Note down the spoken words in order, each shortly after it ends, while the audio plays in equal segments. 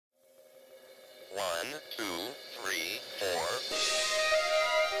1, 2, 3, 4.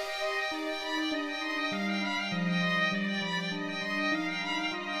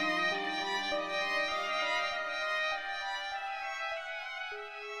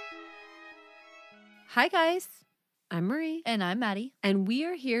 Hi guys, I'm Marie. And I'm Maddie. And we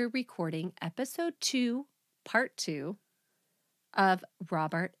are here recording episode 2, part 2 of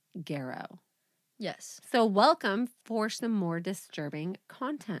Robert Garrow. Yes. So welcome for some more disturbing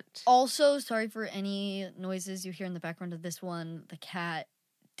content. Also, sorry for any noises you hear in the background of this one. The cat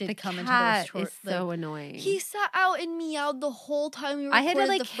did come into the cat short. is so annoying. He sat out and meowed the whole time we I recorded had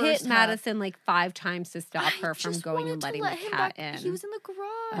to the hit first Madison like 5 times to stop her from just going wanted and to letting let the him cat back. in. He was in the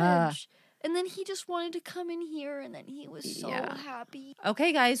garage. And then he just wanted to come in here, and then he was so happy.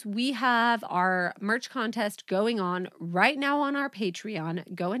 Okay, guys, we have our merch contest going on right now on our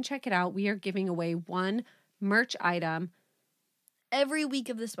Patreon. Go and check it out. We are giving away one merch item every week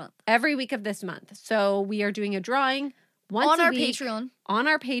of this month. So we are doing a drawing once a week on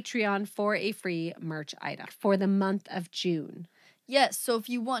our Patreon for a free merch item for the month of June. Yes, so if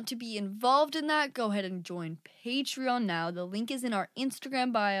you want to be involved in that, go ahead and join Patreon now. The link is in our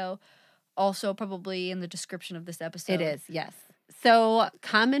Instagram bio. Also, probably in the description of this episode. It is, yes. So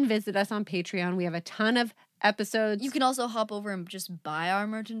come and visit us on Patreon. We have a ton of episodes. You can also hop over and just buy our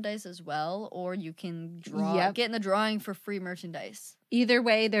merchandise as well, or you can get in the drawing for free merchandise. Either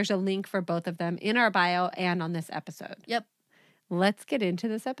way, there's a link for both of them in our bio and on this episode. Yep. Let's get into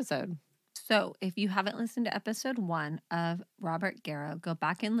this episode. So if you haven't listened to episode 1 of Robert Garrow, go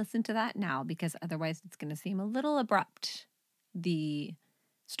back and listen to that now, because otherwise it's going to seem a little abrupt, the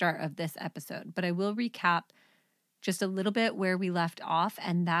start of this episode. But I will recap just a little bit where we left off,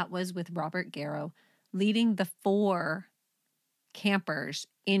 and that was with Robert Garrow leading the 4 campers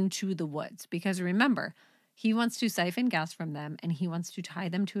into the woods. Because remember, he wants to siphon gas from them, and he wants to tie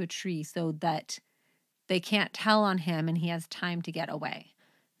them to a tree so that they can't tell on him and he has time to get away.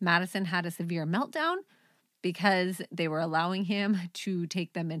 Madison had a severe meltdown because they were allowing him to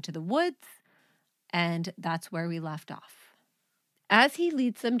take them into the woods, and that's where we left off. As he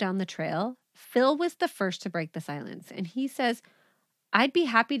leads them down the trail, Phil was the first to break the silence, and he says, "I'd be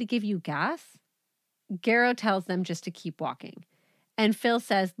happy to give you gas." Garrow tells them just to keep walking. And Phil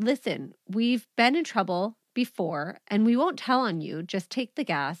says, "Listen, we've been in trouble before, and we won't tell on you. Just take the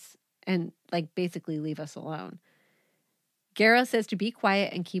gas and, basically leave us alone." Garrow says to be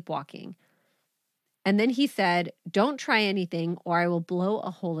quiet and keep walking. And then he said, "Don't try anything or I will blow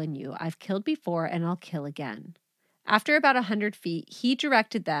a hole in you. I've killed before and I'll kill again." After about 100 feet, he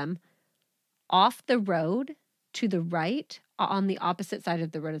directed them off the road to the right on the opposite side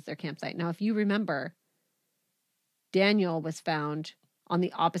of the road as their campsite. Now, if you remember, Daniel was found on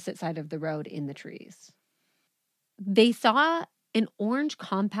the opposite side of the road in the trees. They saw an orange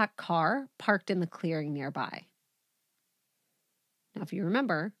compact car parked in the clearing nearby. Now, if you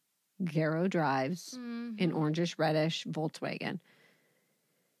remember, Garrow drives an orangish-reddish Volkswagen.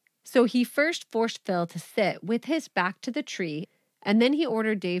 So he first forced Phil to sit with his back to the tree, and then he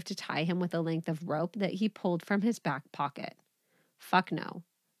ordered Dave to tie him with a length of rope that he pulled from his back pocket. Fuck no.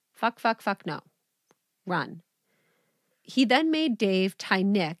 Fuck no. Run. He then made Dave tie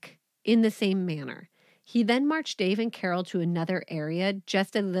Nick in the same manner. He then marched Dave and Carol to another area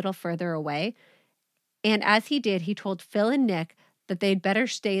just a little further away, and as he did, he told Phil and Nick that they'd better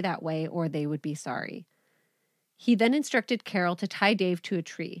stay that way or they would be sorry. He then instructed Carol to tie Dave to a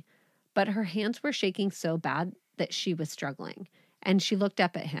tree, but her hands were shaking so bad that she was struggling, and she looked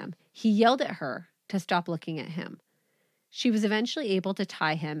up at him. He yelled at her to stop looking at him. She was eventually able to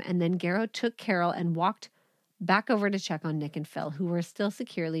tie him, and then Garrow took Carol and walked back over to check on Nick and Phil, who were still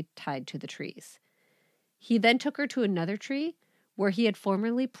securely tied to the trees. He then took her to another tree where he had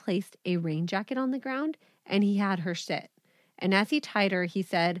formerly placed a rain jacket on the ground, and he had her sit. And as he tied her, he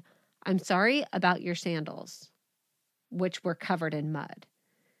said, "I'm sorry about your sandals," which were covered in mud.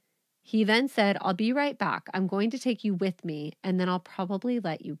 He then said, "I'll be right back. I'm going to take you with me, and then I'll probably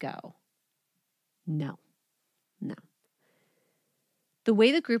let you go." No. The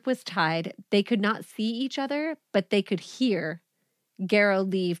way the group was tied, they could not see each other, but they could hear Garrow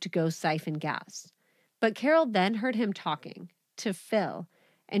leave to go siphon gas. But Carol then heard him talking to Phil,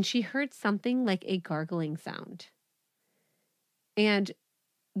 and she heard something like a gargling sound. And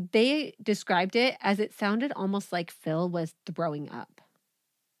they described it as it sounded almost like Phil was throwing up.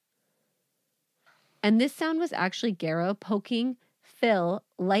 And this sound was actually Garrow poking Phil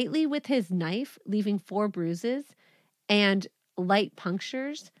lightly with his knife, leaving 4 bruises and light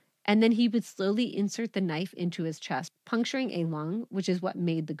punctures. And then he would slowly insert the knife into his chest, puncturing a lung, which is what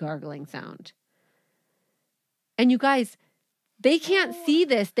made the gargling sound. And you guys, They can't see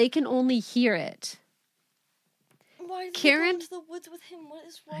this. They can only hear it. Why did Karen- they go into the woods with him? What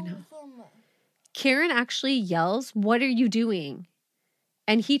is wrong with them? Karen actually yells, "What are you doing?"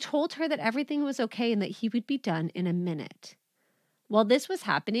 And he told her that everything was okay and that he would be done in a minute. While this was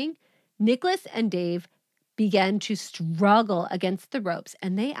happening, Nicholas and Dave began to struggle against the ropes,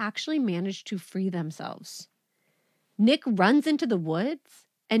 and they actually managed to free themselves. Nick runs into the woods,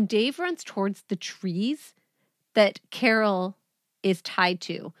 and Dave runs towards the trees that Carol is tied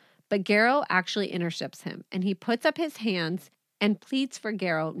to. But Garrow actually intercepts him, and he puts up his hands and pleads for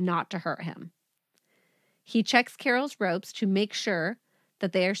Garrow not to hurt him. He checks Carol's ropes to make sure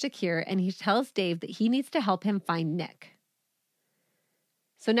that they are secure, and he tells Dave that he needs to help him find Nick.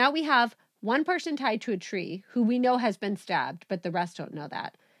 So now we have one person tied to a tree who we know has been stabbed, but the rest don't know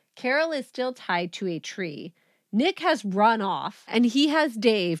that. Carol is still tied to a tree. Nick has run off, and he has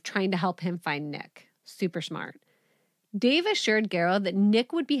Dave trying to help him find Nick. Super smart. Dave assured Garrow that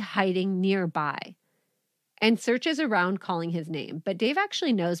Nick would be hiding nearby and searches around calling his name. But Dave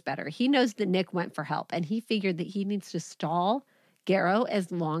actually knows better. He knows that Nick went for help, and he figured that he needs to stall Garrow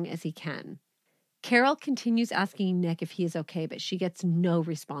as long as he can. Carol continues asking Nick if he is okay, but she gets no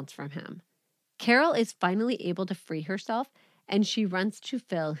response from him. Carol is finally able to free herself, and she runs to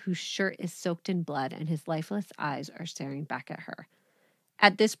Phil, whose shirt is soaked in blood and his lifeless eyes are staring back at her.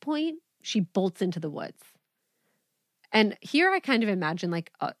 At this point, she bolts into the woods. And here I kind of imagine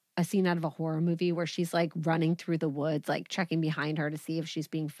like a scene out of a horror movie where she's like running through the woods, like checking behind her to see if she's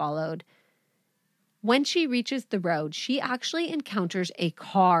being followed. When she reaches the road, she actually encounters a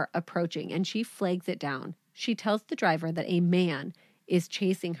car approaching and she flags it down. She tells the driver that a man is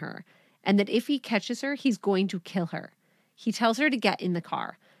chasing her and that if he catches her, he's going to kill her. He tells her to get in the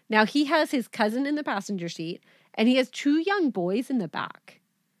car. Now, he has his cousin in the passenger seat and he has two young boys in the back.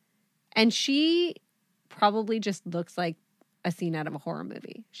 And she probably just looks like a scene out of a horror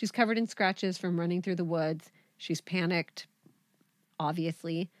movie. She's covered in scratches from running through the woods. She's panicked,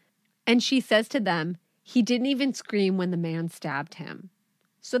 obviously. And she says to them, he didn't even scream when the man stabbed him.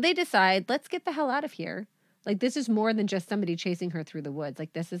 So they decide, let's get the hell out of here. Like, this is more than just somebody chasing her through the woods.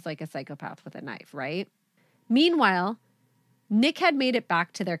 Like, this is like a psychopath with a knife, right? Meanwhile, Nick had made it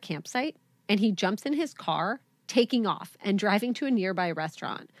back to their campsite, and he jumps in his car, taking off and driving to a nearby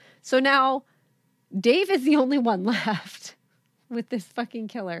restaurant. So now Dave is the only one left with this fucking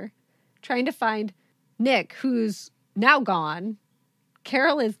killer, trying to find Nick, who's now gone.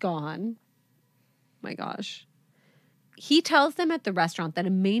 Carol is gone. My gosh. He tells them at the restaurant that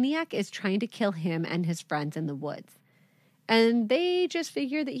a maniac is trying to kill him and his friends in the woods. And they just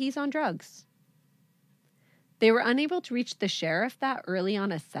figure that he's on drugs. They were unable to reach the sheriff that early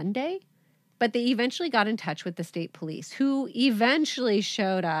on a Sunday, but they eventually got in touch with the state police, who eventually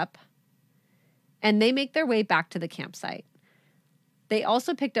showed up, and they make their way back to the campsite. They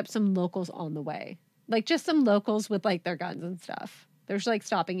also picked up some locals on the way, like just some locals with like their guns and stuff. They're just like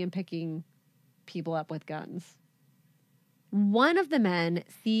stopping and picking people up with guns. One of the men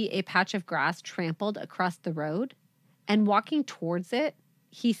see a patch of grass trampled across the road, and walking towards it,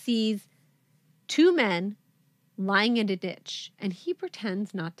 he sees two men lying in a ditch, and he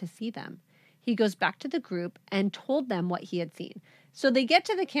pretends not to see them. He goes back to the group and told them what he had seen. So they get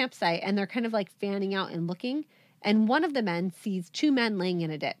to the campsite, and they're kind of like fanning out and looking, and one of the men sees two men laying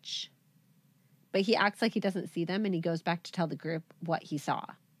in a ditch. But he acts like he doesn't see them, and he goes back to tell the group what he saw.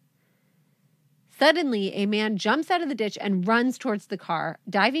 Suddenly, a man jumps out of the ditch and runs towards the car,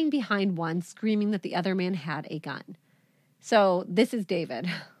 diving behind one, screaming that the other man had a gun. So this is David.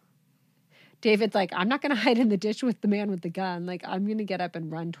 David's like, I'm not going to hide in the ditch with the man with the gun. Like, I'm going to get up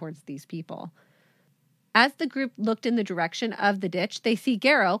and run towards these people. As the group looked in the direction of the ditch, they see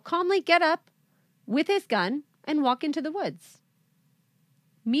Garrow calmly get up with his gun and walk into the woods.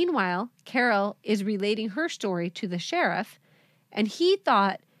 Meanwhile, Carol is relating her story to the sheriff, and he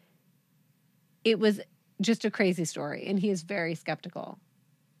thought it was just a crazy story, and he is very skeptical.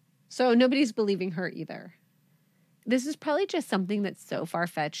 So nobody's believing her either. This is probably just something that's so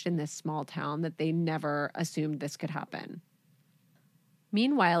far-fetched in this small town that they never assumed this could happen.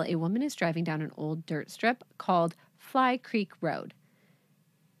 Meanwhile, a woman is driving down an old dirt strip called Fly Creek Road.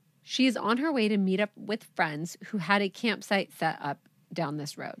 She is on her way to meet up with friends who had a campsite set up down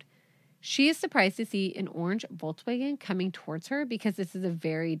this road. She is surprised to see an orange Volkswagen coming towards her because this is a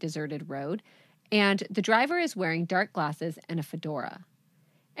very deserted road, and the driver is wearing dark glasses and a fedora.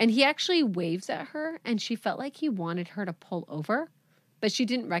 And he actually waves at her, and she felt like he wanted her to pull over, but she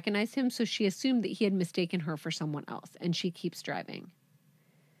didn't recognize him, so she assumed that he had mistaken her for someone else, and she keeps driving.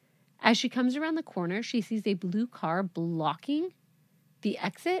 As she comes around the corner, she sees a blue car blocking the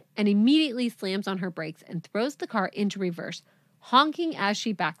exit and immediately slams on her brakes and throws the car into reverse, honking as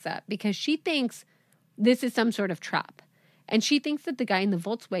she backs up because she thinks this is some sort of trap. And she thinks that the guy in the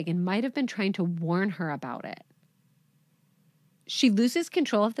Volkswagen might have been trying to warn her about it. She loses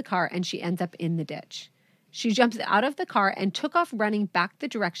control of the car and she ends up in the ditch. She jumps out of the car and took off running back the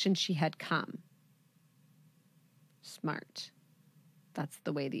direction she had come. Smart. That's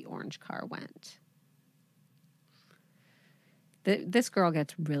the way the orange car went. This girl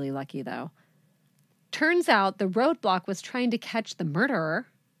gets really lucky, though. Turns out the roadblock was trying to catch the murderer,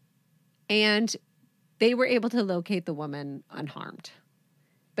 and they were able to locate the woman unharmed.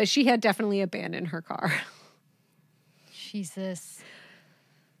 But she had definitely abandoned her car. Jesus.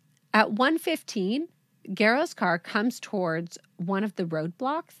 At 1:15, Garrow's car comes towards one of the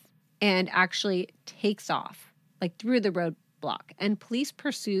roadblocks and actually takes off, like through the roadblock. And police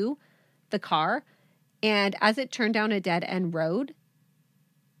pursue the car. And as it turned down a dead-end road,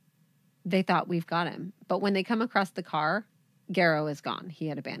 they thought, we've got him. But when they come across the car, Garrow is gone. He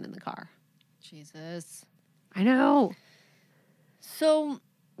had abandoned the car. Jesus. I know. So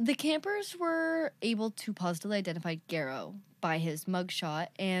the campers were able to positively identify Garrow by his mugshot,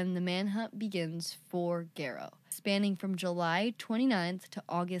 and the manhunt begins for Garrow, spanning from July 29th to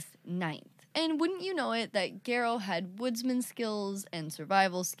August 9th. And wouldn't you know it that Garrow had woodsman skills and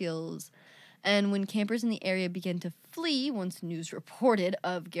survival skills. And when campers in the area began to flee once news reported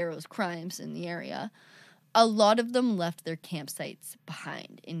of Garrow's crimes in the area, a lot of them left their campsites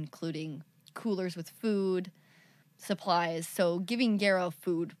behind, including coolers with food, supplies. So giving Garrow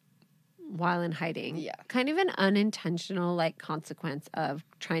food while in hiding. Yeah. Kind of an unintentional consequence of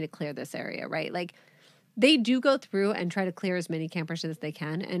trying to clear this area, right? Like they do go through and try to clear as many campers as they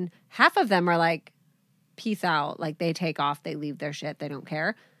can. And half of them are like, peace out. Like they take off, they leave their shit, they don't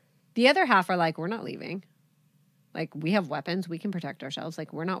care. The other half are like, we're not leaving. Like, we have weapons. We can protect ourselves.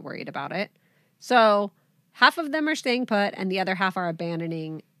 Like, we're not worried about it. So half of them are staying put, and the other half are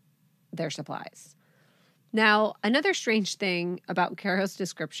abandoning their supplies. Now, another strange thing about Garrow's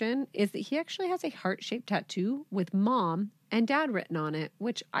description is that he actually has a heart-shaped tattoo with Mom and Dad written on it,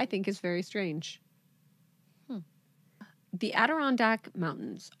 which I think is very strange. The Adirondack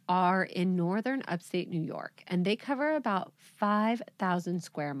Mountains are in northern upstate New York, and they cover about 5,000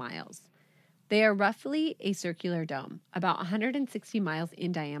 square miles. They are roughly a circular dome, about 160 miles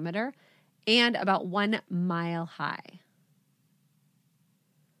in diameter and about 1 mile high.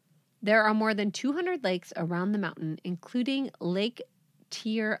 There are more than 200 lakes around the mountain, including Lake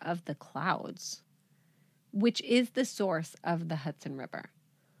Tear of the Clouds, which is the source of the Hudson River.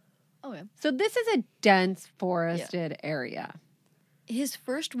 Okay. So this is a dense forested area. His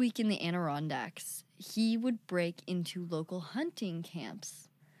first week in the Adirondacks, he would break into local hunting camps,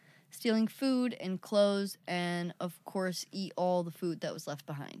 stealing food and clothes, and of course eat all the food that was left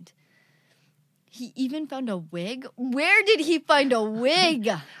behind. He even found a wig. Where did he find a wig?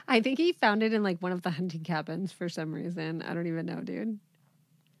 I think he found it in one of the hunting cabins for some reason. I don't even know, dude.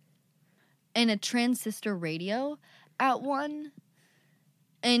 And a transistor radio at one.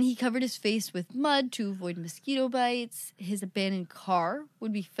 And he covered his face with mud to avoid mosquito bites. His abandoned car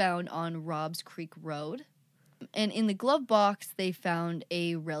would be found on Robs Creek Road. And in the glove box, they found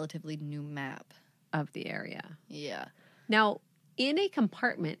a relatively new map Of the area. Yeah. Now, in a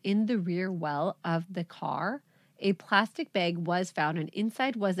compartment in the rear well of the car, a plastic bag was found, and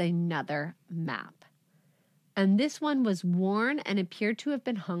inside was another map. And this one was worn and appeared to have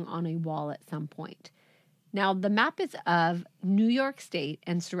been hung on a wall at some point. Now, the map is of New York State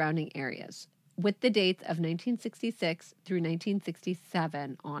and surrounding areas, with the dates of 1966 through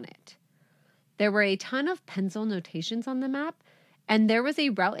 1967 on it. There were a ton of pencil notations on the map, and there was a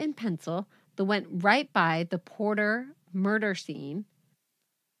route in pencil that went right by the Porter murder scene.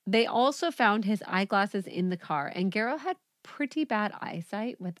 They also found his eyeglasses in the car, and Garrow had pretty bad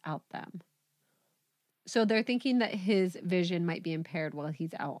eyesight without them. So they're thinking that his vision might be impaired while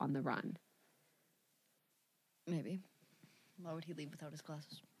he's out on the run. Maybe. Why would he leave without his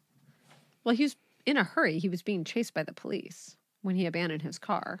glasses? Well, he was in a hurry. He was being chased by the police when he abandoned his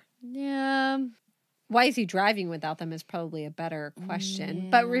car. Yeah. Why is he driving without them is probably a better question. Yeah.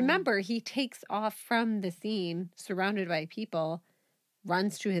 But remember, he takes off from the scene, surrounded by people,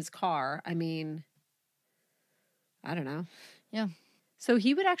 runs to his car. I mean, I don't know. Yeah. So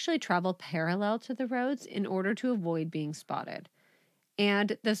he would actually travel parallel to the roads in order to avoid being spotted.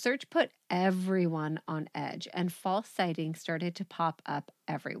 And the search put everyone on edge, and false sightings started to pop up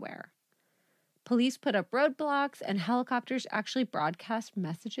everywhere. Police put up roadblocks, and helicopters actually broadcast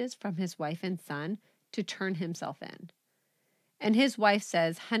messages from his wife and son to turn himself in. And his wife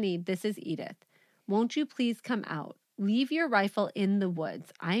says, "Honey, this is Edith. Won't you please come out? Leave your rifle in the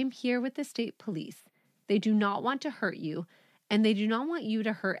woods. I am here with the state police. They do not want to hurt you, and they do not want you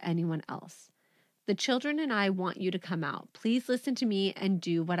to hurt anyone else. The children and I want you to come out. Please listen to me and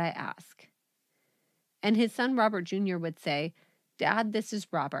do what I ask. And his son Robert Jr. would say, Dad, this is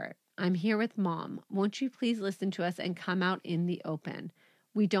Robert. I'm here with Mom. Won't you please listen to us and come out in the open?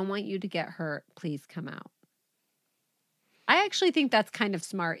 We don't want you to get hurt. Please come out. I actually think that's kind of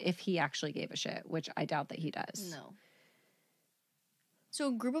smart if he actually gave a shit, which I doubt that he does. No. So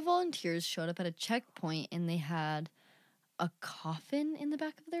a group of volunteers showed up at a checkpoint and they had a coffin in the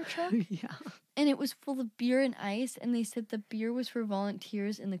back of their truck. Yeah. And it was full of beer and ice, and they said the beer was for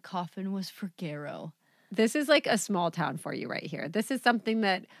volunteers and the coffin was for Garrow. This is like a small town for you right here. This is something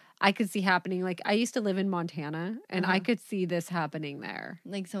that I could see happening. Like, I used to live in Montana, and I could see this happening there.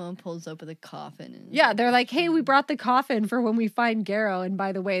 Like, someone pulls up with a coffin. And yeah, they're like, hey, we brought the coffin for when we find Garrow, and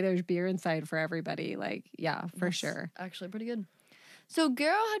by the way, there's beer inside for everybody. Like, yeah, for sure. Actually pretty good. So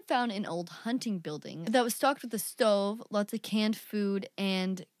Garrow had found an old hunting building that was stocked with a stove, lots of canned food,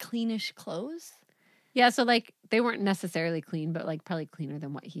 and cleanish clothes. Yeah, so, like, they weren't necessarily clean, but, like, probably cleaner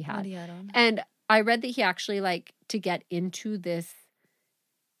than what he had. What he had on. And I read that he actually, like, to get into this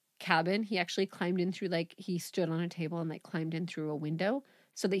cabin, he actually climbed in through, like, he stood on a table and, like, climbed in through a window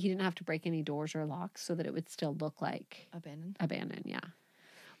so that he didn't have to break any doors or locks so that it would still look like abandoned, yeah.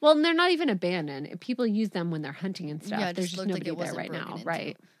 Well, and they're not even abandoned. People use them when they're hunting and stuff. Yeah, there's just nobody like there right now, into.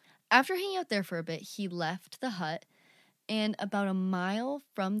 right? After hanging out there for a bit, he left the hut, and about a mile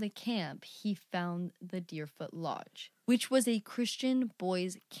from the camp, he found the Deerfoot Lodge, which was a Christian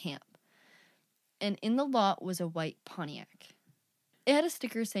boys' camp. And in the lot was a white Pontiac. It had a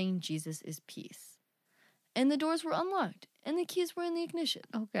sticker saying, Jesus is peace. And the doors were unlocked, and the keys were in the ignition.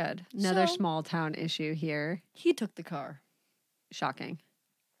 Oh, good. Another small town issue here. He took the car. Shocking.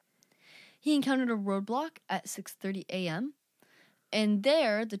 He encountered a roadblock at 6:30 a.m., and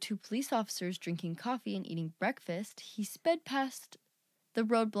there, the two police officers drinking coffee and eating breakfast, he sped past the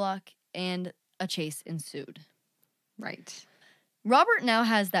roadblock, and a chase ensued. Right. Robert now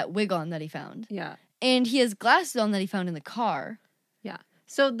has that wig on that he found. Yeah. And he has glasses on that he found in the car. Yeah.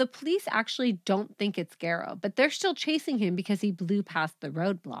 So the police actually don't think it's Garrow, but they're still chasing him because he blew past the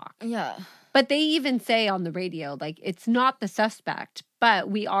roadblock. Yeah. But they even say on the radio, like, it's not the suspect, but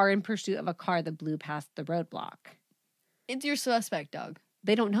we are in pursuit of a car that blew past the roadblock. It's your suspect, dog.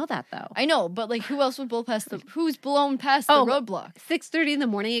 They don't know that, though. I know, but, like, who else would blow past who's blown past the roadblock? 6:30 in the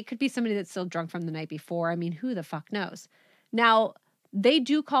morning. It could be somebody that's still drunk from the night before. I mean, who the fuck knows? Now, they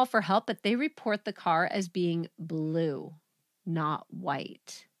do call for help, but they report the car as being blue, not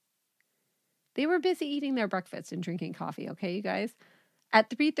white. They were busy eating their breakfast and drinking coffee, okay, you guys? At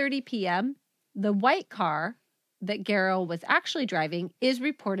 3:30 p.m., the white car that Garrow was actually driving is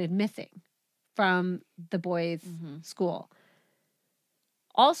reported missing from the boys' school.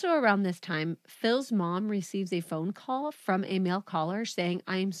 Also around this time, Phil's mom receives a phone call from a male caller saying,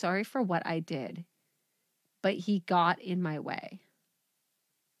 I'm sorry for what I did, but he got in my way.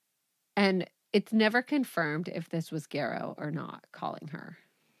 And it's never confirmed if this was Garrow or not calling her.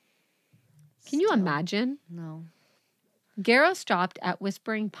 Can you imagine? No. Garrow stopped at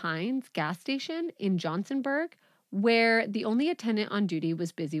Whispering Pines gas station in Johnsonburg, where the only attendant on duty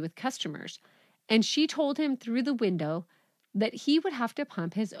was busy with customers. And she told him through the window that he would have to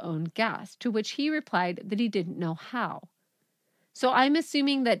pump his own gas, to which he replied that he didn't know how. So I'm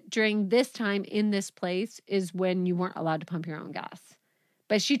assuming that during this time in this place is when you weren't allowed to pump your own gas.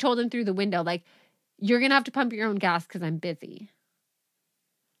 But she told him through the window, like, you're going to have to pump your own gas because I'm busy.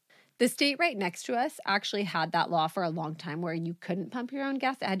 The state right next to us actually had that law for a long time where you couldn't pump your own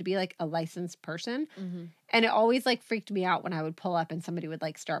gas. It had to be like a licensed person. Mm-hmm. And it always like freaked me out when I would pull up and somebody would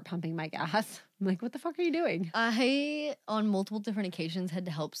like start pumping my gas. I'm like, what the fuck are you doing? I, on multiple different occasions, had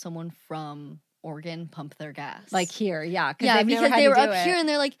to help someone from Oregon pump their gas. Like here, yeah. Yeah, because they were up here and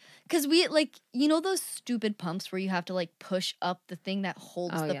they're like, because we, like, you know those stupid pumps where you have to, like, push up the thing that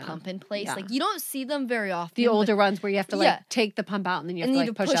holds the pump in place? Yeah. Like, you don't see them very often. The older ones where you have to, like, take the pump out and then you have to,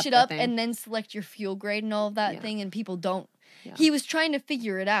 like, push it up and then select your fuel grade and all of that thing, and people don't. Yeah. He was trying to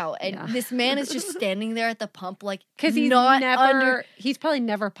figure it out, and this man is just standing there at the pump, like, because he's he's probably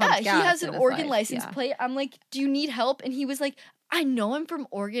never pumped gas. Yeah, he has an Oregon license plate. I'm like, do you need help? And he was like, I know I'm from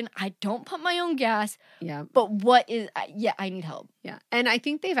Oregon. I don't pump my own gas. Yeah. But what is... I need help. Yeah. And I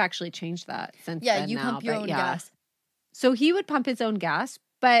think they've actually changed that since then. Yeah, you pump your own gas. So he would pump his own gas,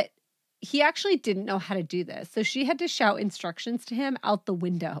 but he actually didn't know how to do this. So she had to shout instructions to him out the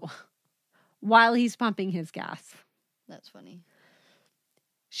window while he's pumping his gas. That's funny.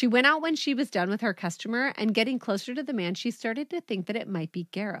 She went out when she was done with her customer, and getting closer to the man, she started to think that it might be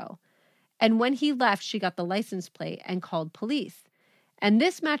Garrow. And when he left, she got the license plate and called police. And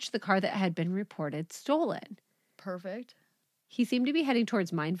this matched the car that had been reported stolen. Perfect. he seemed to be heading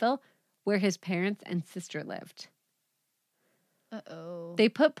towards Mineville, where his parents and sister lived. Uh-oh. They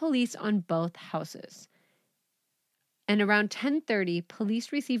put police on both houses. And around 10:30,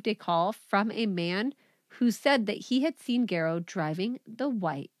 police received a call from a man who said that he had seen Garrow driving the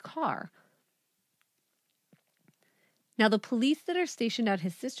white car. Now, the police that are stationed at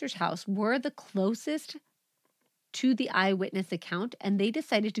his sister's house were the closest to the eyewitness account, and they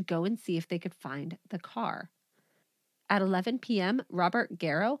decided to go and see if they could find the car. At 11 p.m., Robert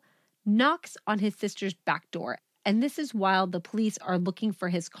Garrow knocks on his sister's back door, and this is while the police are looking for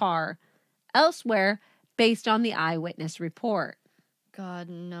his car elsewhere based on the eyewitness report. God,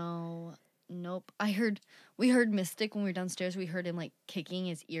 no. Nope. We heard Mystic when we were downstairs. We heard him like kicking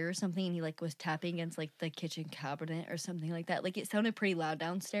his ear or something, and he like was tapping against like the kitchen cabinet or something like that. Like it sounded pretty loud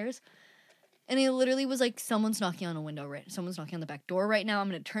downstairs. And it literally was like, someone's knocking on a window, right? Someone's knocking on the back door right now. I'm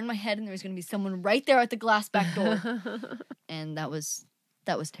going to turn my head and there's going to be someone right there at the glass back door. And that was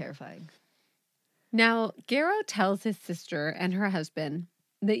terrifying. Now, Garrow tells his sister and her husband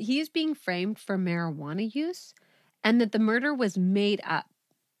that he is being framed for marijuana use and that the murder was made up.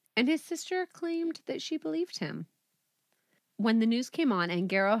 And his sister claimed that she believed him. When the news came on and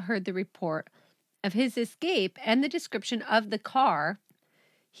Garrow heard the report of his escape and the description of the car,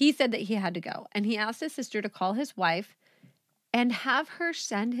 he said that he had to go, and he asked his sister to call his wife and have her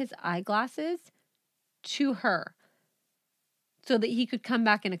send his eyeglasses to her so that he could come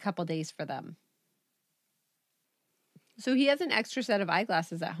back in a couple days for them. So he has an extra set of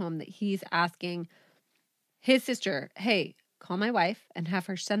eyeglasses at home that he's asking his sister, hey, call my wife and have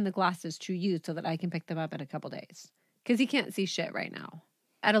her send the glasses to you so that I can pick them up in a couple days. Because he can't see shit right now.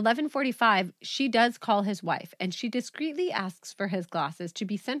 At 11:45, she does call his wife, and she discreetly asks for his glasses to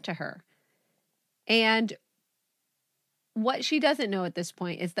be sent to her. And what she doesn't know at this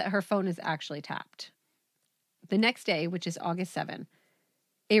point is that her phone is actually tapped. The next day, which is August 7,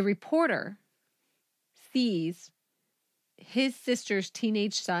 a reporter sees his sister's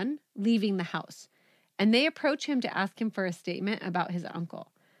teenage son leaving the house, and they approach him to ask him for a statement about his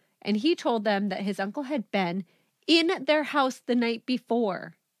uncle. And he told them that his uncle had been in their house the night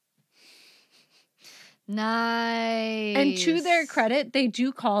before. Nice. And to their credit, they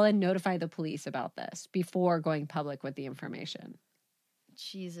do call and notify the police about this before going public with the information.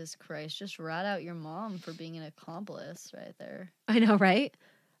 Jesus Christ. Just rat out your mom for being an accomplice right there. I know, right?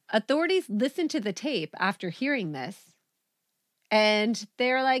 Authorities listened to the tape after hearing this, and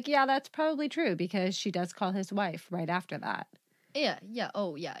they're like, yeah, that's probably true because she does call his wife right after that. Yeah.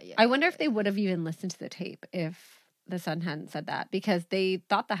 Oh, yeah. I wonder if they would have even listened to the tape if the son hadn't said that, because they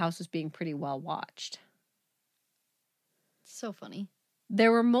thought the house was being pretty well watched. So funny.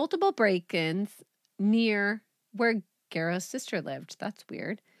 There were multiple break-ins near where Garrow's sister lived. That's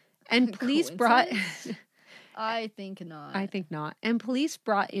weird. And police brought... I think not. I think not. And police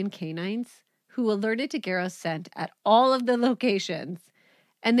brought in canines who alerted to Garrow's scent at all of the locations,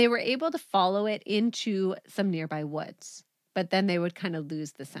 and they were able to follow it into some nearby woods. But then they would kind of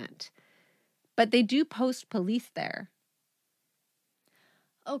lose the scent. But they do post police there.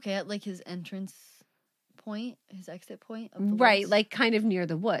 Okay, at like his entrance point, his exit point of the Right, woods? like kind of near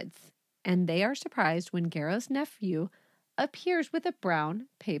the woods. And they are surprised when Garrow's nephew appears with a brown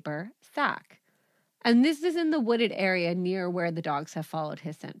paper sack. And this is in the wooded area near where the dogs have followed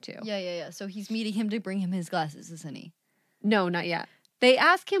his scent to. Yeah. So he's meeting him to bring him his glasses, isn't he? No, not yet. They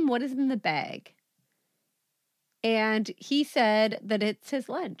ask him what is in the bag. And he said that it's his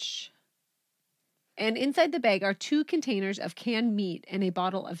lunch. And inside the bag are 2 containers of canned meat and a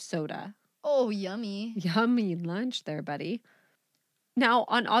bottle of soda. Oh, yummy. Yummy lunch there, buddy. Now,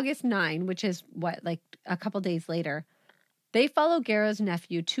 on August 9, which is like a couple days later, they follow Garrow's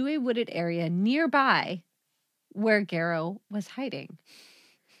nephew to a wooded area nearby where Garrow was hiding.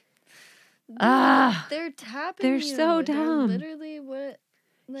 Dude, Ah, they're tapping they're you. so dumb. They're literally what?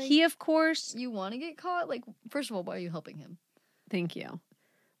 Like, he, of course... You want to get caught? Like, first of all, why are you helping him? Thank you.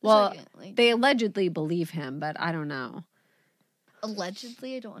 Well, Second, like, they allegedly believe him, but I don't know.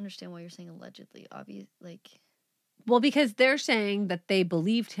 allegedly? I don't understand why you're saying allegedly. Obvious, like... Well, because they're saying that they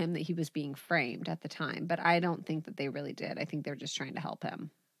believed him that he was being framed at the time, but I don't think that they really did. I think they're just trying to help him.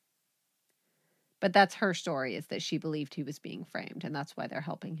 But that's her story, is that she believed he was being framed, and that's why they're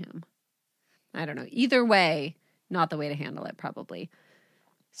helping him. I don't know. Either way, not the way to handle it, probably.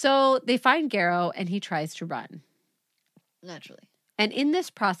 So they find Garrow, and he tries to run. Naturally. And in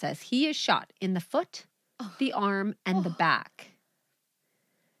this process, he is shot in the foot, the arm, and the back.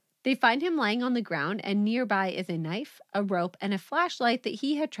 They find him lying on the ground, and nearby is a knife, a rope, and a flashlight that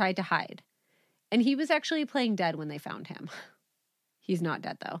he had tried to hide. And he was actually playing dead when they found him. He's not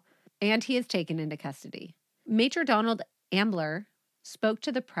dead, though. And he is taken into custody. Major Donald Ambler spoke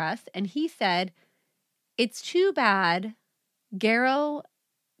to the press, and he said, "It's too bad Garrow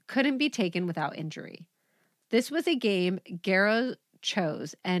couldn't be taken without injury. This was a game Garrow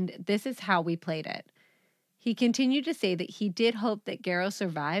chose, and this is how we played it." He continued to say that he did hope that Garrow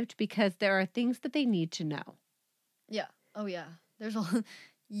survived because there are things that they need to know. Yeah. Oh, yeah. There's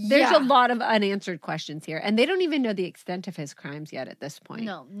a lot of unanswered questions here, and they don't even know the extent of his crimes yet at this point.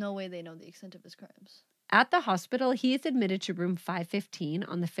 No way they know the extent of his crimes. At the hospital, he is admitted to room 515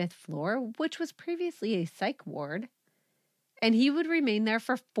 on the 5th floor, which was previously a psych ward, and he would remain there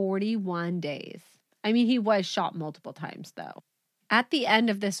for 41 days. I mean, he was shot multiple times, though. At the end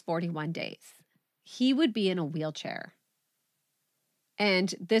of this 41 days, he would be in a wheelchair,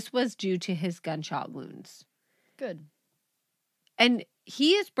 and this was due to his gunshot wounds. Good. And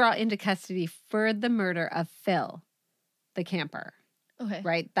he is brought into custody for the murder of Phil, the camper. Okay.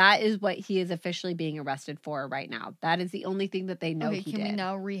 Right? That is what he is officially being arrested for right now. That is the only thing that they know he did. Can we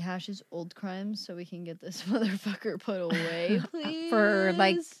now rehash his old crimes so we can get this motherfucker put away, please? For,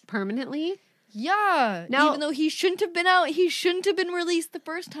 like, permanently? Yeah. Now, even though he shouldn't have been out, he shouldn't have been released the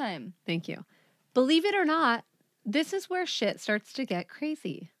first time. Thank you. Believe it or not, this is where shit starts to get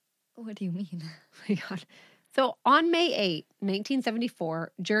crazy. What do you mean? Oh my God. So on May 8,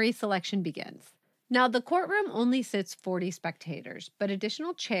 1974, jury selection begins. Now, the courtroom only sits 40 spectators, but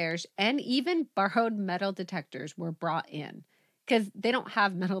additional chairs and even borrowed metal detectors were brought in because they don't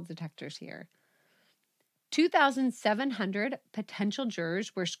have metal detectors here. 2,700 potential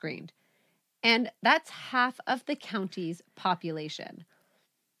jurors were screened, and that's half of the county's population.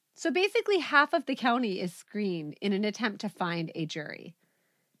 So basically, half of the county is screened in an attempt to find a jury.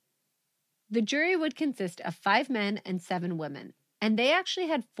 The jury would consist of 5 men and 7 women. And they actually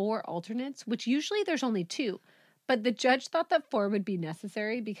had 4 alternates, which usually there's only 2. But the judge thought that 4 would be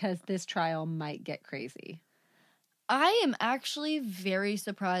necessary because this trial might get crazy. I am actually very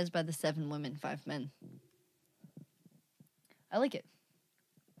surprised by the 7 women, 5 men. I like it.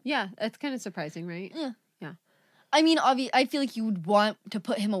 Yeah, that's kind of surprising, right? Yeah. Yeah. I mean, I feel like you would want to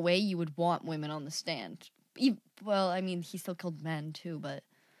put him away. You would want women on the stand. Well, I mean, he still killed men too, but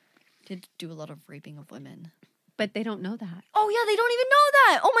did do a lot of raping of women. But they don't know that. Oh, yeah, they don't even know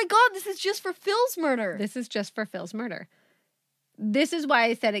that. Oh, my God, this is just for Phil's murder. This is just for Phil's murder. This is why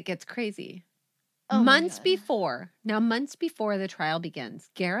I said it gets crazy. Oh, months before the trial begins,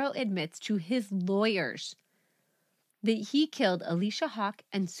 Garrow admits to his lawyers that he killed Alicia Hawk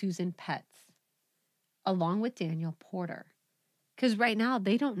and Susan Petz, along with Daniel Porter. Because right now,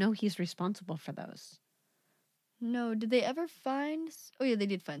 they don't know he's responsible for those. No, did they ever find... Oh, yeah, they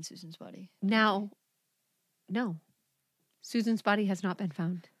did find Susan's body. Now... No. Susan's body has not been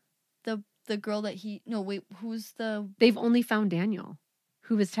found. The girl that he... No, wait, who's the... They've only found Daniel,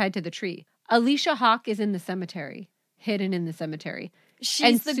 who was tied to the tree. Alicia Hawk is in the cemetery, hidden in the cemetery.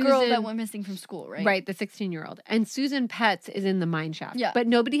 She's the girl that went missing from school, right? Right, the 16-year-old. And Susan Petz is in the mine shaft. Yeah. But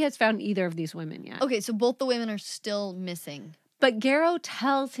nobody has found either of these women yet. Okay, so both the women are still missing. But Garrow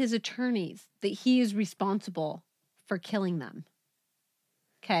tells his attorneys that he is responsible for killing them.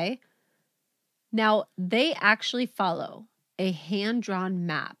 Okay? Now, they actually follow a hand-drawn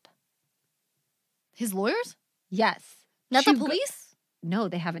map. His lawyers? Yes. Not the police? No,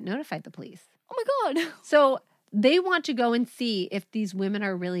 they haven't notified the police. Oh my God. So they want to go and see if these women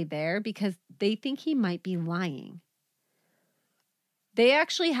are really there because they think he might be lying. They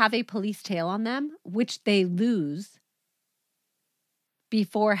actually have a police tail on them, which they lose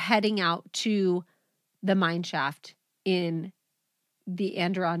before heading out to the mine shaft in the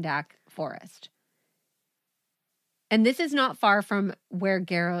Adirondack forest. And this is not far from where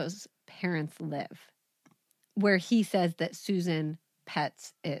Garrow's parents live, where he says that Susan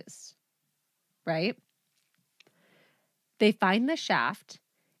Petz is, right? They find the shaft,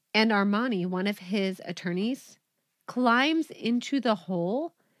 and Armani, one of his attorneys, climbs into the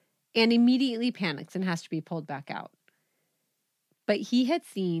hole and immediately panics and has to be pulled back out. But he had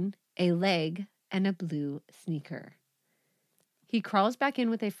seen a leg and a blue sneaker. He crawls back in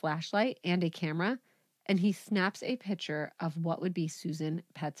with a flashlight and a camera, and he snaps a picture of what would be Susan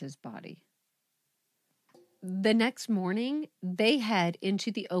Petz's body. The next morning, they head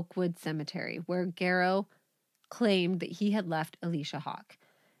into the Oakwood Cemetery, where Garrow claimed that he had left Alicia Hawk,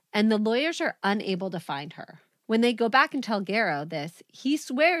 and the lawyers are unable to find her. When they go back and tell Garrow this, he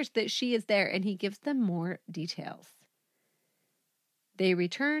swears that she is there, and he gives them more details. They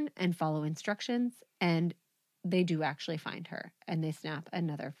return and follow instructions, and they do actually find her, and they snap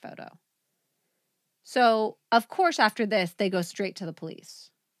another photo. So, of course, after this, they go straight to the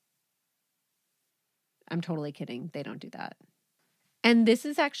police. I'm totally kidding. They don't do that. And this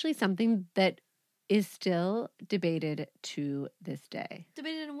is actually something that is still debated to this day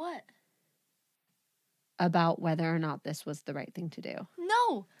Debated in what? about whether or not this was the right thing to do.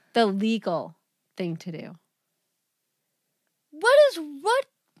 No. The legal thing to do. What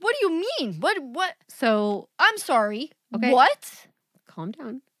do you mean? What? So, I'm sorry. Okay. What? calm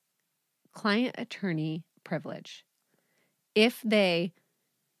down. Client attorney privilege. If they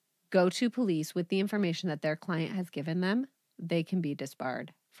go to police with the information that their client has given them, they can be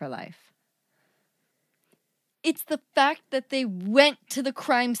disbarred for life. It's the fact that they went to the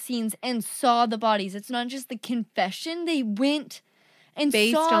crime scenes and saw the bodies. It's not just the confession. They went and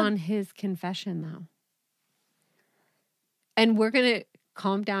Based saw... on his confession, though. And we're going to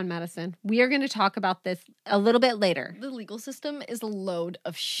calm down, Madison. We are going to talk about this a little bit later. The legal system is a load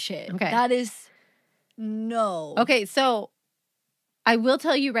of shit. Okay. That is... No. Okay, so I will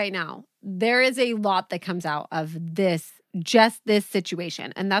tell you right now, there is a lot that comes out of this, just this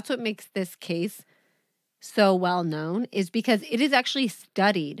situation. And that's what makes this case so well known, is because it is actually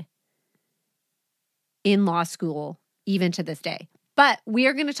studied in law school even to this day. But we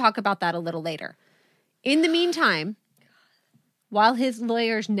are going to talk about that a little later. In the meantime, while his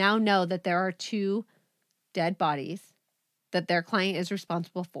lawyers now know that there are 2 dead bodies that their client is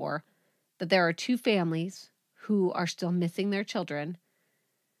responsible for, that there are 2 families who are still missing their children,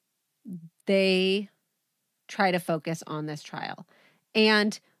 they try to focus on this trial.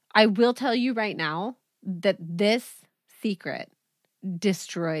 And I will tell you right now that this secret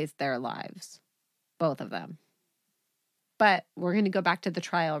destroys their lives, both of them. But we're going to go back to the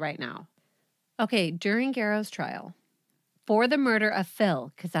trial right now. Okay, during Garrow's trial, for the murder of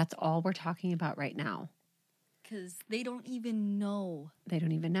Phil, because that's all we're talking about right now. Because they don't even know. They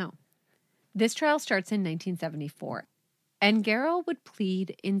don't even know. This trial starts in 1974, and Garrow would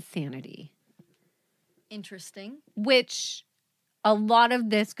plead insanity. Interesting. Which a lot of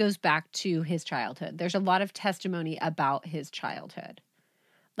this goes back to his childhood. There's a lot of testimony about his childhood.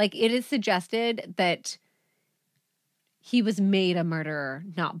 Like, it is suggested that he was made a murderer,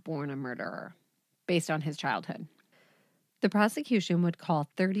 not born a murderer, based on his childhood. The prosecution would call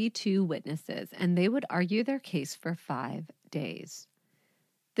 32 witnesses, and they would argue their case for 5 days.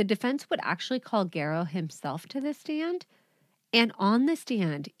 The defense would actually call Garrow himself to the stand, and on the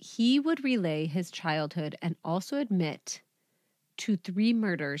stand, he would relay his childhood and also admit to 3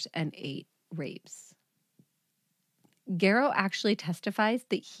 murders and 8 rapes. Garrow actually testifies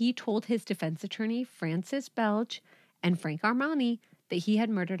that he told his defense attorney, Francis Belge, and Frank Armani that he had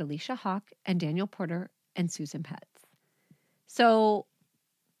murdered Alicia Hawk and Daniel Porter and Susan Petz. So,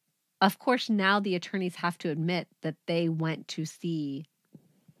 of course, now the attorneys have to admit that they went to see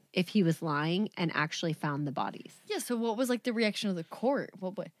if he was lying and actually found the bodies. Yeah, so what was like the reaction of the court?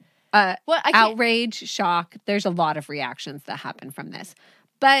 Outrage, shock. There's a lot of reactions that happen from this.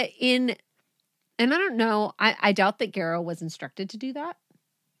 But and I don't know, I doubt that Garrow was instructed to do that.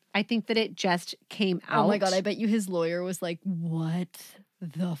 I think that it just came out. Oh my God, I bet you his lawyer was like, what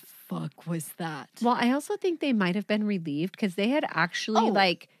the fuck was that? Well, I also think they might have been relieved because they had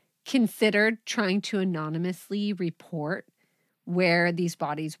actually considered trying to anonymously report where these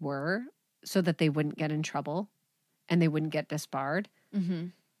bodies were so that they wouldn't get in trouble and they wouldn't get disbarred. Mm-hmm.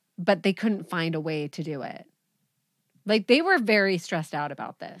 But they couldn't find a way to do it. Like, they were very stressed out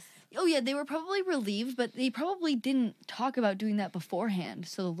about this. Oh, yeah, they were probably relieved, but they probably didn't talk about doing that beforehand.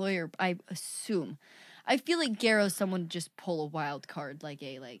 So the lawyer, I assume. I feel like Garrow's someone just pull a wild card,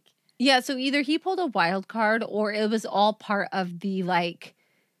 Yeah, so either he pulled a wild card or it was all part of the,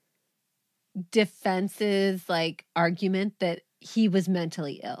 defense's, argument that he was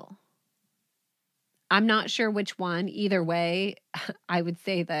mentally ill. I'm not sure which one. Either way, I would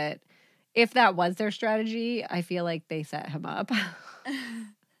say that if that was their strategy, I feel like they set him up.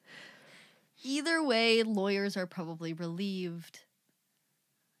 Either way, lawyers are probably relieved.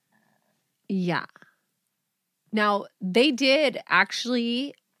 Yeah. Now, they did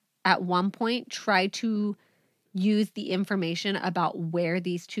actually, at one point, try to use the information about where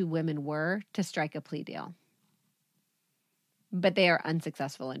these 2 women were to strike a plea deal. But they are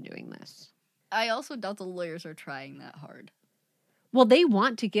unsuccessful in doing this. I also doubt the lawyers are trying that hard. Well, they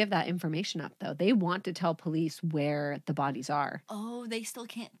want to give that information up, though. They want to tell police where the bodies are. Oh, they still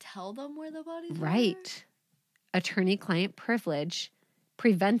can't tell them where the bodies are? Right. Attorney-client privilege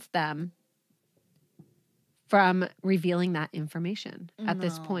prevents them from revealing that information at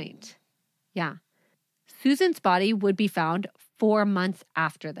this point. Yeah. Susan's body would be found 4 months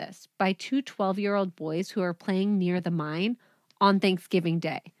after this by 2 12-year-old boys who are playing near the mine on Thanksgiving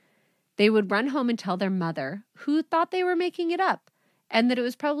Day. They would run home and tell their mother, who thought they were making it up, and that it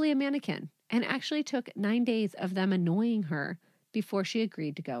was probably a mannequin, and actually took 9 days of them annoying her before she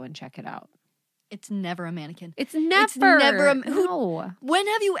agreed to go and check it out. It's never a mannequin. It's never. It's never no. When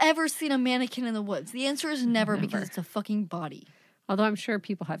have you ever seen a mannequin in the woods? The answer is never. Never. Because it's a fucking body. Although I'm sure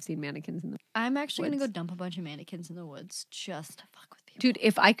people have seen mannequins in the I'm actually going to go woods. dump a bunch of mannequins in the woods just to fuck with people. Dude,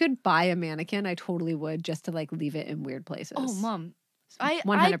 if I could buy a mannequin, I totally would, just to like leave it in weird places. Oh, Mom. I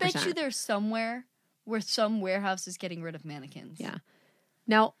 100%. bet you there's somewhere where some warehouse is getting rid of mannequins. Yeah.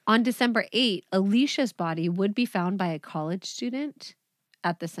 Now, on December 8, Alicia's body would be found by a college student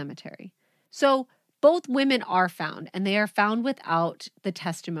at the cemetery. So both women are found, and they are found without the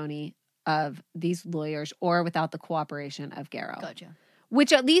testimony of these lawyers or without the cooperation of Garrow. Gotcha.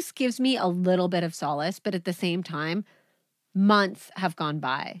 Which at least gives me a little bit of solace, but at the same time, months have gone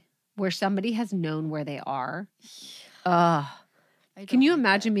by where somebody has known where they are. Ugh. Can you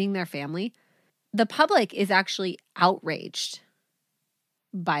imagine being their family? The public is actually outraged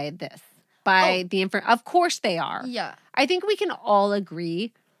by this, by the information. Of course they are. Yeah. I think we can all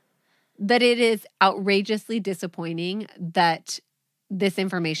agree that it is outrageously disappointing that this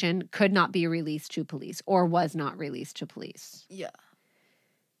information could not be released to police or was not released to police. Yeah.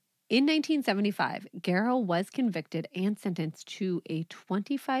 In 1975, Garrow was convicted and sentenced to a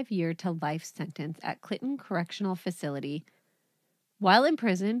 25-year to life sentence at Clinton Correctional Facility. While in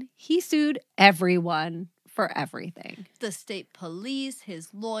prison, he sued everyone for everything. The state police,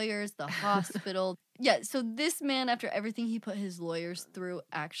 his lawyers, the hospital. Yeah, so this man, after everything he put his lawyers through,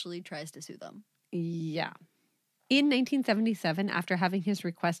 actually tries to sue them. Yeah. In 1977, after having his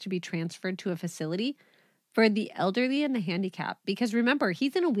request to be transferred to a facility for the elderly and the handicapped, because remember,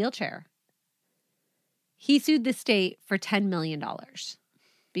 he's in a wheelchair, he sued the state for $10 million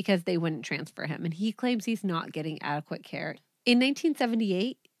because they wouldn't transfer him, and he claims he's not getting adequate care. In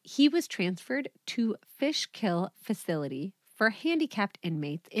 1978, he was transferred to Fishkill Facility for handicapped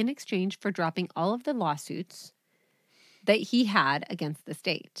inmates in exchange for dropping all of the lawsuits that he had against the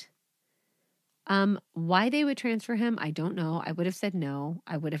state. Why they would transfer him, I don't know. I would have said no.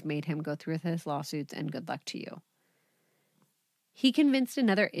 I would have made him go through with his lawsuits and good luck to you. He convinced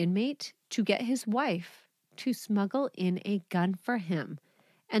another inmate to get his wife to smuggle in a gun for him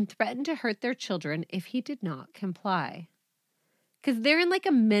and threatened to hurt their children if he did not comply. Because they're in like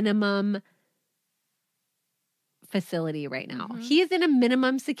a minimum facility right now. Mm-hmm. He is in a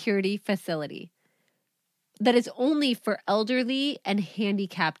minimum security facility that is only for elderly and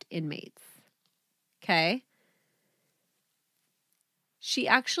handicapped inmates. Okay? She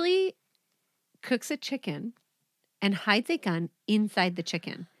actually cooks a chicken and hides a gun inside the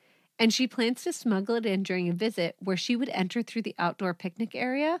chicken. And she plans to smuggle it in during a visit where she would enter through the outdoor picnic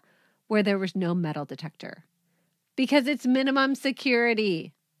area where there was no metal detector. Because it's minimum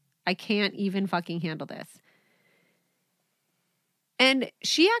security. I can't even fucking handle this. And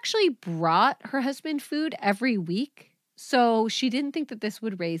she actually brought her husband food every week. So she didn't think that this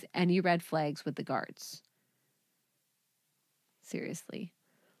would raise any red flags with the guards. Seriously.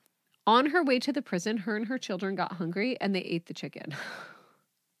 On her way to the prison, her and her children got hungry and they ate the chicken.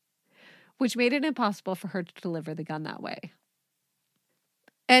 Which made it impossible for her to deliver the gun that way.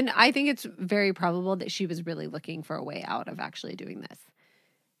 And I think it's very probable that she was really looking for a way out of actually doing this.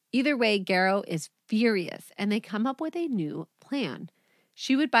 Either way, Garrow is furious and they come up with a new plan.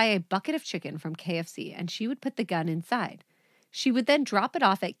 She would buy a bucket of chicken from KFC and she would put the gun inside. She would then drop it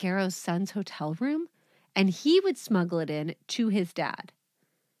off at Garrow's son's hotel room and he would smuggle it in to his dad.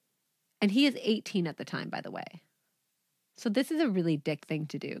 And he is 18 at the time, by the way. So this is a really dick thing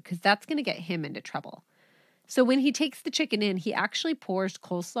to do because that's going to get him into trouble. So when he takes the chicken in, he actually pours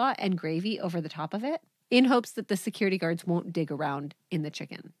coleslaw and gravy over the top of it in hopes that the security guards won't dig around in the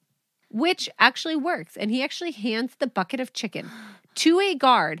chicken, which actually works. And he actually hands the bucket of chicken to a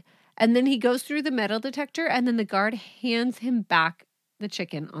guard, and then he goes through the metal detector, and then the guard hands him back the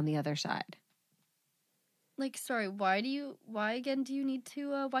chicken on the other side. Like, sorry, why again do you need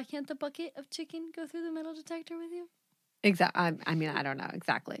to, why can't the bucket of chicken go through the metal detector with you? Exactly. I mean, I don't know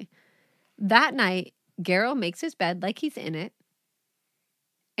exactly. That night, Garrow makes his bed like he's in it,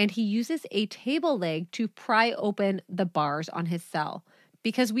 and he uses a table leg to pry open the bars on his cell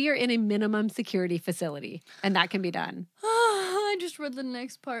because we are in a minimum security facility, and that can be done. I just read the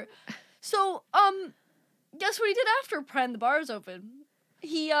next part. So, guess what he did after prying the bars open?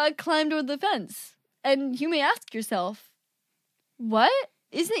 He climbed over the fence. And you may ask yourself, what?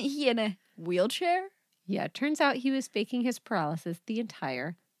 Isn't he in a wheelchair? Yeah, it turns out he was faking his paralysis the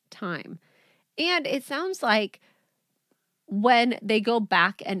entire time. And it sounds like when they go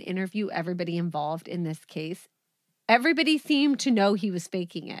back and interview everybody involved in this case, everybody seemed to know he was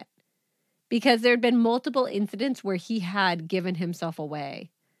faking it because there had been multiple incidents where he had given himself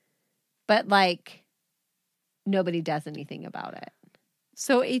away, but like nobody does anything about it.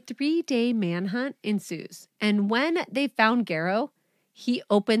 So a 3-day manhunt ensues. And when they found Garrow, he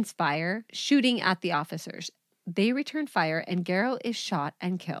opens fire, shooting at the officers. They return fire and Garrow is shot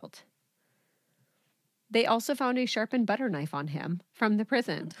and killed. They also found a sharpened butter knife on him from the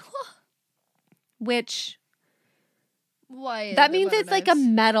prison. Which, Why? that the means butter it's like a knives?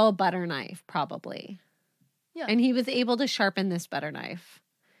 metal butter knife, probably. Yeah. And he was able to sharpen this butter knife.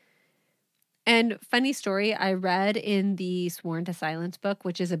 And funny story, I read in the Sworn to Silence book,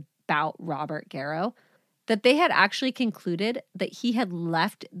 which is about Robert Garrow, that they had actually concluded that he had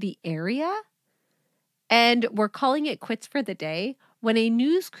left the area and were calling it quits for the day when a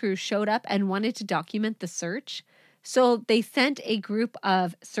news crew showed up and wanted to document the search. So they sent a group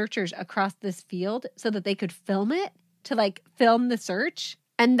of searchers across this field so that they could film it, to like film the search.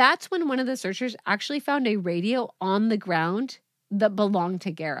 And that's when one of the searchers actually found a radio on the ground that belonged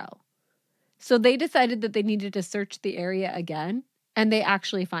to Garrow. So they decided that they needed to search the area again, and they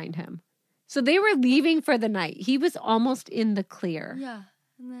actually find him. So they were leaving for the night. He was almost in the clear. Yeah.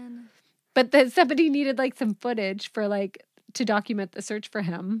 And then. But then somebody needed like some footage for like to document the search for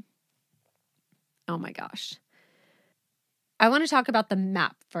him. Oh my gosh. I want to talk about the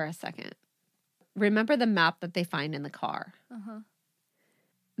map for a second. Remember the map that they find in the car? Uh-huh.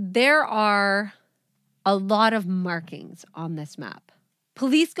 There are a lot of markings on this map.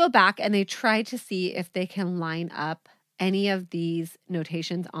 Police go back and they try to see if they can line up any of these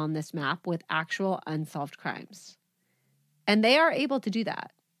notations on this map with actual unsolved crimes. And they are able to do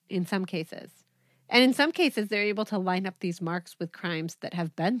that in some cases. And in some cases, they're able to line up these marks with crimes that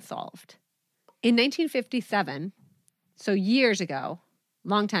have been solved. In 1957, so years ago,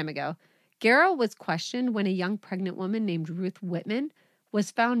 long time ago, Garrow was questioned when a young pregnant woman named Ruth Whitman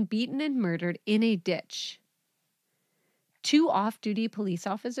was found beaten and murdered in a ditch. 2 off-duty police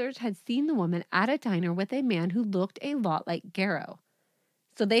officers had seen the woman at a diner with a man who looked a lot like Garrow.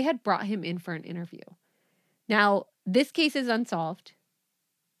 So they had brought him in for an interview. Now, this case is unsolved.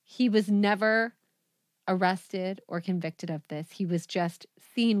 He was never arrested or convicted of this. He was just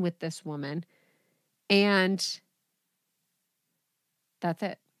seen with this woman. And that's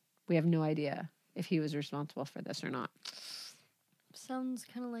it. We have no idea if he was responsible for this or not. Sounds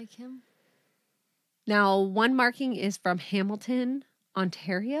kind of like him. Now, one marking is from Hamilton,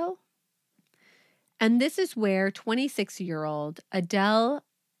 Ontario. And this is where 26-year-old Adele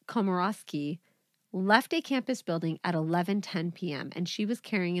Komorowski left a campus building at 11:10 p.m. and she was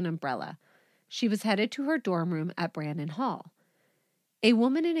carrying an umbrella. She was headed to her dorm room at Brandon Hall. A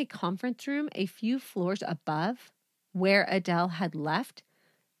woman in a conference room a few floors above where Adele had left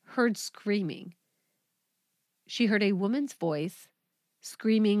heard screaming. She heard a woman's voice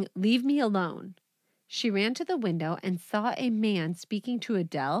screaming, "Leave me alone." She ran to the window and saw a man speaking to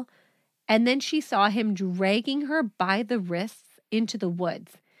Adele, and then she saw him dragging her by the wrists into the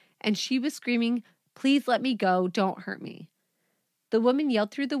woods, and she was screaming, "Please let me go, don't hurt me." The woman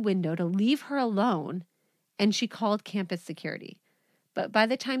yelled through the window to leave her alone, and she called campus security. But by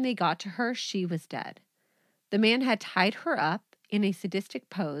the time they got to her, she was dead. The man had tied her up in a sadistic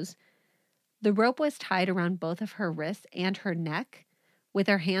pose. The rope was tied around both of her wrists and her neck, with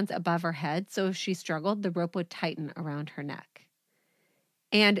her hands above her head, so if she struggled, the rope would tighten around her neck.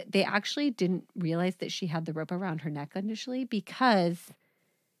 And they actually didn't realize that she had the rope around her neck initially because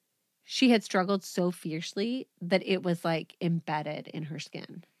she had struggled so fiercely that it was like embedded in her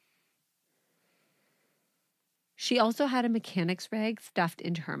skin. She also had a mechanic's rag stuffed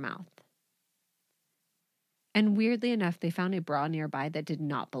into her mouth. And weirdly enough, they found a bra nearby that did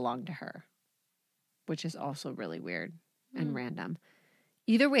not belong to her, which is also really weird and random.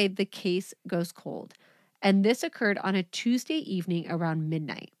 Either way, the case goes cold. And this occurred on a Tuesday evening around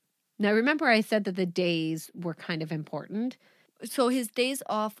midnight. Now, remember I said that the days were kind of important. So his days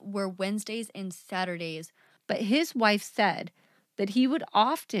off were Wednesdays and Saturdays. But his wife said that he would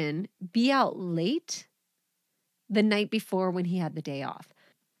often be out late the night before when he had the day off.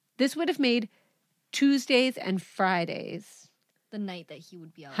 This would have made Tuesdays and Fridays The night that he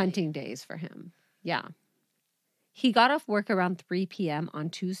would be out hunting days for him. Yeah. He got off work around 3 p.m. on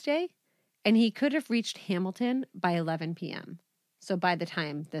Tuesday, and he could have reached Hamilton by 11 p.m. So by the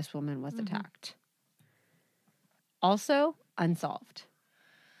time this woman was attacked. Also, unsolved.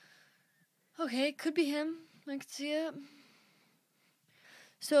 Okay, could be him. I could see it.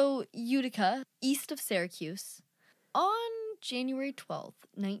 So, Utica, east of Syracuse. On January 12th,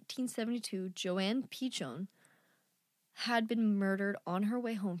 1972, Joanne Pichon had been murdered on her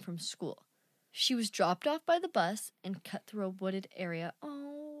way home from school. She was dropped off by the bus and cut through a wooded area.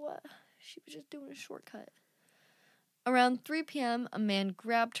 Oh, she was just doing a shortcut. Around 3 p.m., a man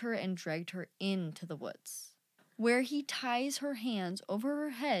grabbed her and dragged her into the woods. where he ties her hands over her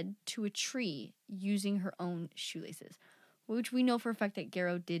head to a tree using her own shoelaces, which we know for a fact that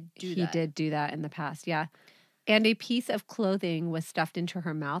Garrow did do that. He did do that in the past, yeah. And a piece of clothing was stuffed into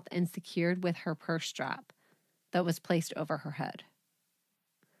her mouth and secured with her purse strap that was placed over her head.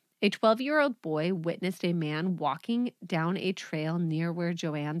 A 12-year-old boy witnessed a man walking down a trail near where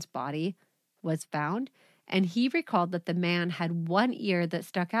Joanne's body was found, and he recalled that the man had one ear that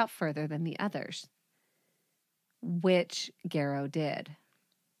stuck out further than the others, which Garrow did.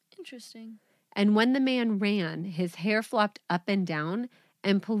 Interesting. And when the man ran, his hair flopped up and down,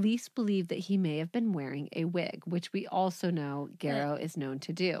 and police believe that he may have been wearing a wig, which we also know Garrow is known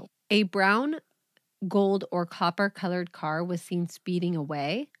to do. A brown, gold, or copper-colored car was seen speeding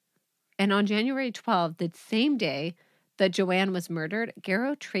away. And on January 12th, the same day that Joanne was murdered,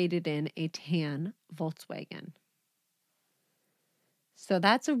 Garrow traded in a tan Volkswagen. So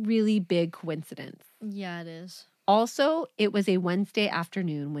that's a really big coincidence. Yeah, it is. Also, it was a Wednesday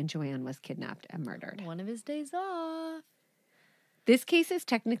afternoon when Joanne was kidnapped and murdered. One of his days off. This case is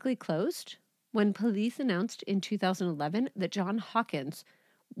technically closed when police announced in 2011 that John Hawkins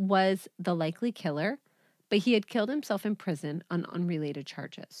was the likely killer, but he had killed himself in prison on unrelated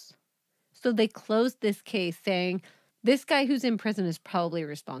charges. So they closed this case saying, this guy who's in prison is probably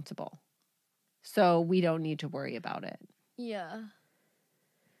responsible. So we don't need to worry about it. Yeah.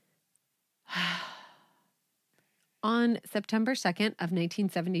 On September 2nd of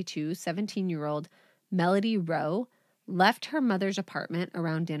 1972, 17-year-old Melody Rowe left her mother's apartment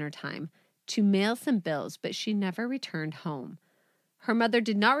around dinner time to mail some bills, but she never returned home. Her mother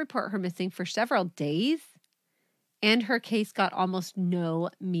did not report her missing for several days, and her case got almost no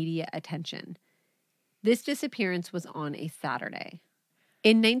media attention. This disappearance was on a Saturday.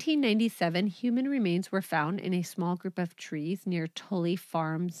 In 1997, human remains were found in a small group of trees near Tully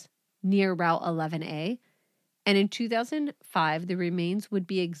Farms near Route 11A. And in 2005, the remains would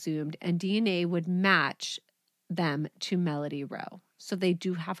be exhumed and DNA would match them to Melody Rowe. So they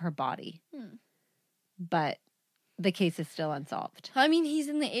do have her body. But the case is still unsolved. I mean, she's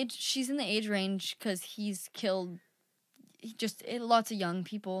in the age range because he's killed lots of young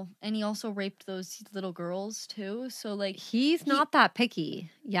people. And he also raped those little girls too. So like... He's not that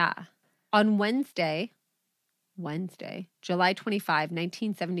picky. Yeah. On Wednesday, July 25,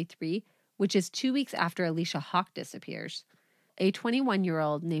 1973, which is 2 weeks after Alicia Hawk disappears, a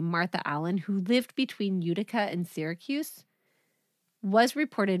 21-year-old named Martha Allen, who lived between Utica and Syracuse, was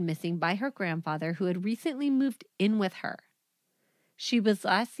reported missing by her grandfather, who had recently moved in with her. She was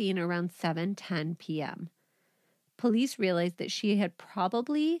last seen around 7:10 p.m. Police realized that she had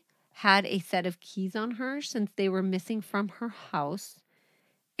probably had a set of keys on her since they were missing from her house,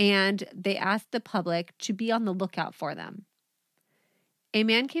 and they asked the public to be on the lookout for them. A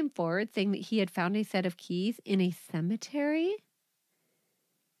man came forward saying that he had found a set of keys in a cemetery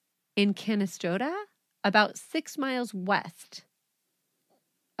in Canastota, about 6 miles west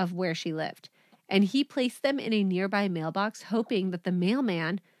of where she lived. And he placed them in a nearby mailbox, hoping that the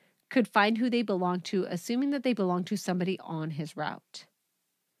mailman could find who they belonged to, assuming that they belonged to somebody on his route.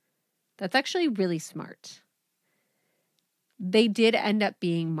 That's actually really smart. They did end up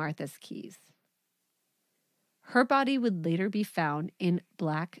being Martha's keys. Her body would later be found in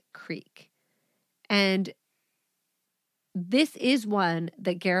Black Creek. And this is one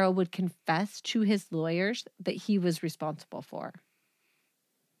that Garrow would confess to his lawyers that he was responsible for.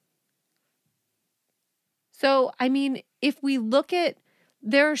 So, I mean, if we look at,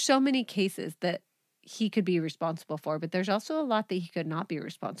 there are so many cases that he could be responsible for, but there's also a lot that he could not be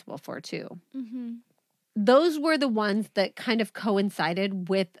responsible for too. Mm-hmm. Those were the ones that kind of coincided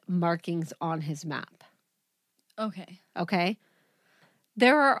with markings on his map. Okay.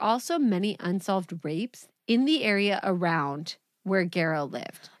 There are also many unsolved rapes in the area around where Garrow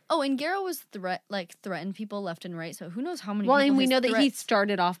lived. Oh, and Garrow was threatened people left and right. So who knows how many people. Well, and we his know that he threats-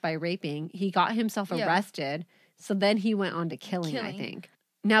 started off by raping. He got himself arrested. So then he went on to killing, I think.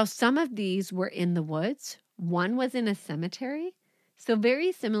 Now, some of these were in the woods. One was in a cemetery. So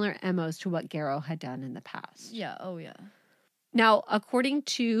very similar MOs to what Garrow had done in the past. Yeah. Oh, yeah. Now, according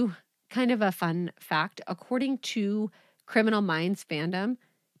to kind of a fun fact, according to Criminal Minds fandom,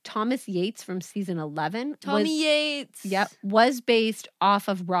 Thomas Yates from season 11 Yates. Yep, was based off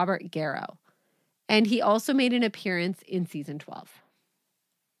of Robert Garrow. And he also made an appearance in season 12.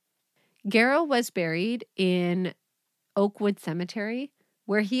 Garrow was buried in Oakwood Cemetery,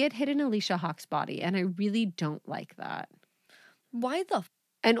 where he had hidden Alicia Hawk's body, and I really don't like that. Why the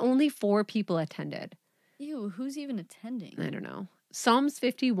And only 4 people attended. Ew, who's even attending? I don't know. Psalms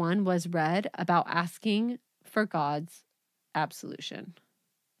 51 was read about asking for God's absolution.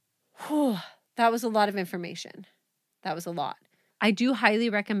 Whew. That was a lot of information. That was a lot. I do highly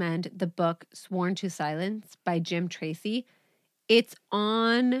recommend the book Sworn to Silence by Jim Tracy. It's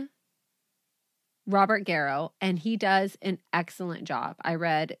on Robert Garrow, and he does an excellent job. I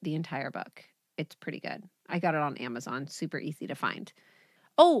read the entire book. It's pretty good. I got it on Amazon. Super easy to find.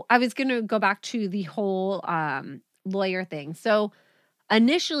 Oh, I was going to go back to the whole lawyer thing. So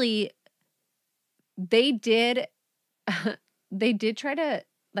initially, they did try to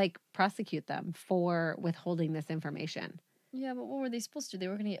like prosecute them for withholding this information. Yeah, but what were they supposed to do? They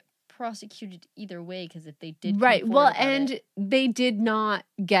were going to get prosecuted either way because if they did, Right. Well, and they did not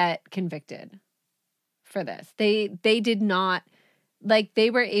get convicted for this. They did not, like, they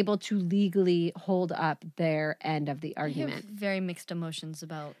were able to legally hold up their end of the argument. I have very mixed emotions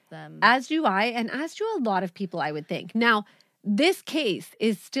about them. As do I, and as do a lot of people, I would think. Now, this case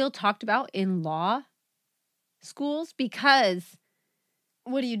is still talked about in law schools because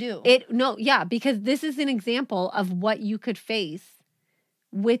what do you do? because this is an example of what you could face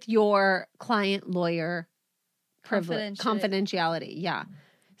with your client lawyer privilege, confidentiality. Yeah.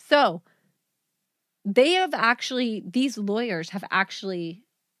 So these lawyers have actually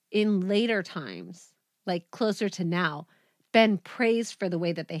in later times, like closer to now, been praised for the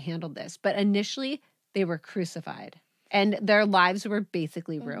way that they handled this. But initially they were crucified and their lives were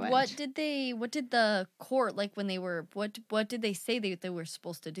basically ruined. What did the court, like when they were, what did they say they were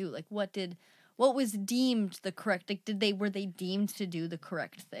supposed to do? Like what was deemed the correct, like were they deemed to do the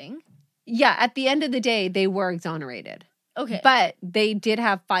correct thing? Yeah. At the end of the day, they were exonerated. Okay. But they did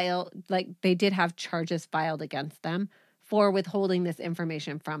have charges filed against them for withholding this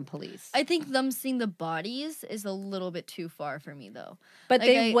information from police. I think them seeing the bodies is a little bit too far for me, though. But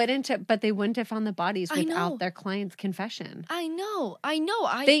they wouldn't have found the bodies without their client's confession. I know.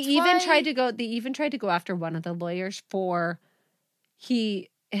 They even tried to go after one of the lawyers for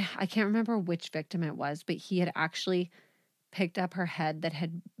I can't remember which victim it was, but he had actually picked up her head that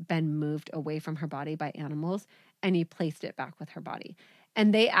had been moved away from her body by animals, and he placed it back with her body.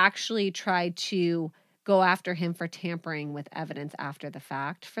 And they actually tried to go after him for tampering with evidence after the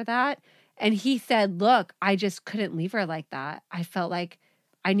fact for that. And he said, look, I just couldn't leave her like that. I felt like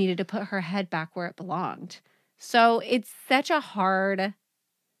I needed to put her head back where it belonged. So it's such a hard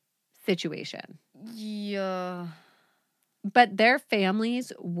situation. Yeah. But their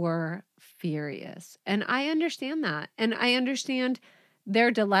families were furious. And I understand that. And I understand their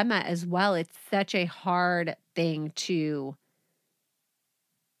dilemma as well. It's such a hard thing to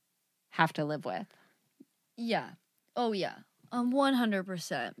have to live with. Yeah. Oh, yeah.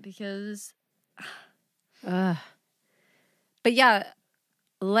 100%. Because. But yeah,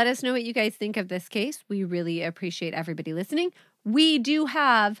 let us know what you guys think of this case. We really appreciate everybody listening. We do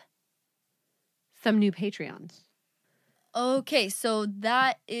have some new Patreons. Okay, so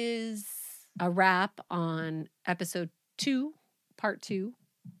that is a wrap on episode 2, part 2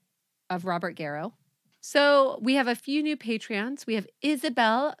 of Robert Garrow. So we have a few new Patreons. We have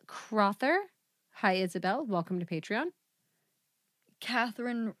Isabel Crother. Hi, Isabel. Welcome to Patreon.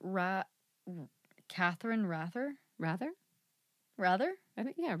 Catherine Rather? Rather? Rather.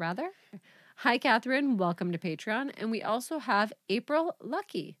 Hi, Catherine. Welcome to Patreon. And we also have April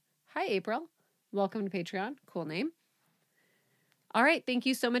Lucky. Hi, April. Welcome to Patreon. Cool name. All right. Thank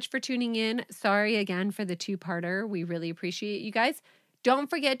you so much for tuning in. Sorry again for the 2-parter. We really appreciate you guys. Don't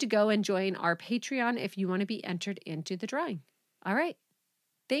forget to go and join our Patreon if you want to be entered into the drawing. All right.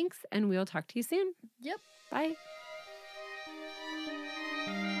 Thanks, and we'll talk to you soon. Yep. Bye.